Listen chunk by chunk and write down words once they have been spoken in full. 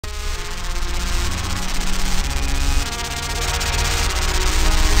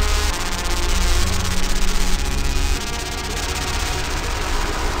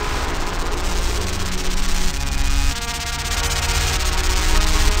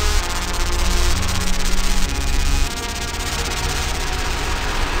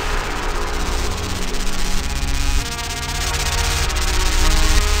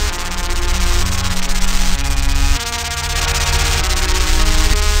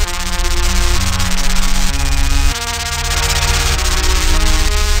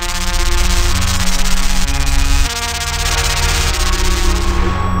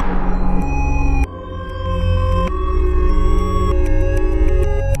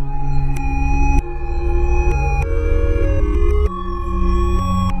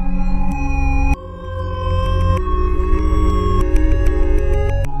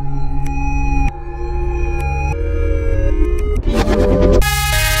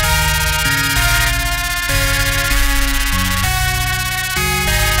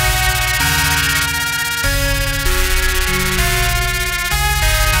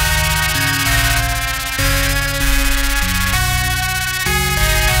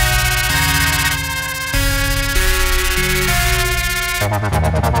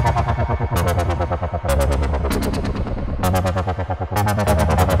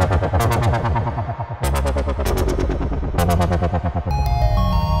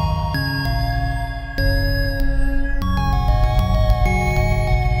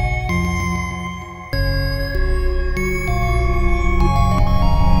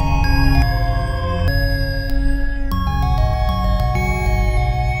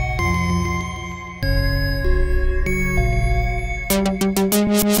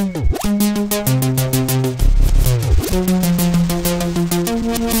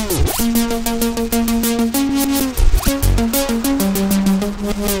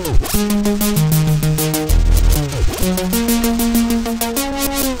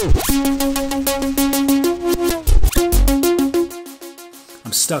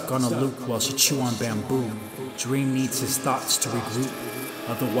Stuck on a loop while she chew on bamboo. Dream needs his thoughts to regroup,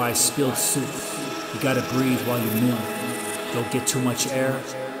 otherwise spilled soup. You gotta breathe while you move. Don't get too much air,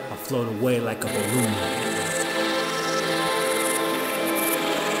 I'll float away like a balloon.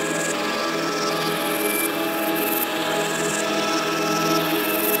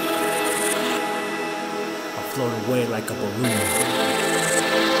 I'll float away like a balloon.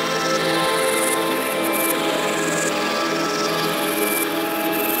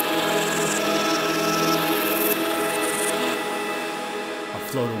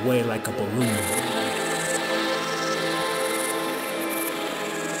 Float away like a balloon.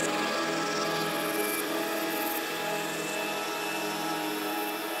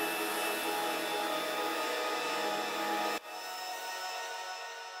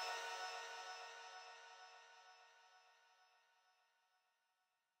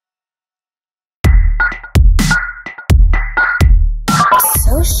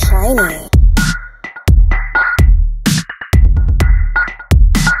 So shiny.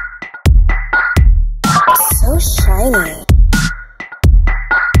 So shiny.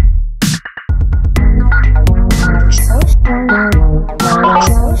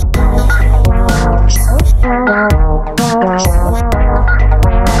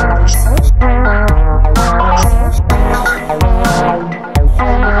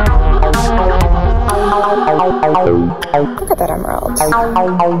 Look at that emerald. Look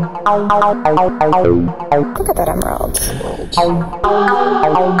at that emerald.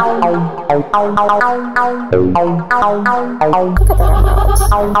 Look at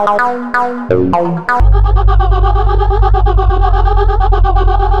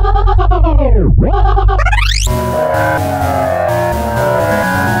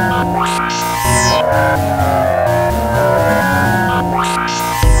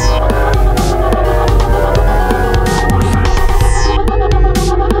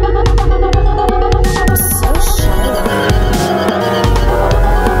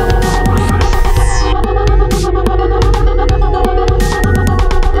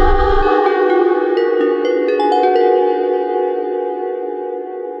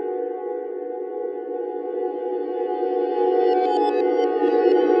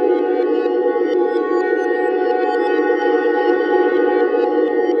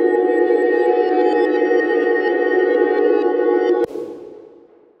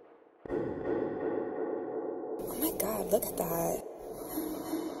Look at that.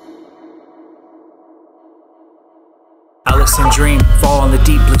 Alice and Dream fall on the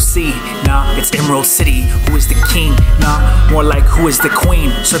deep blue sea. Nah, it's Emerald City. Who is the king? Nah, more like who is the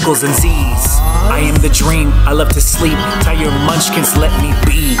queen? Circles and Z's. I am the dream. I love to sleep. Tell your munchkins, let me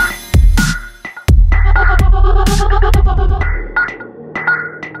be.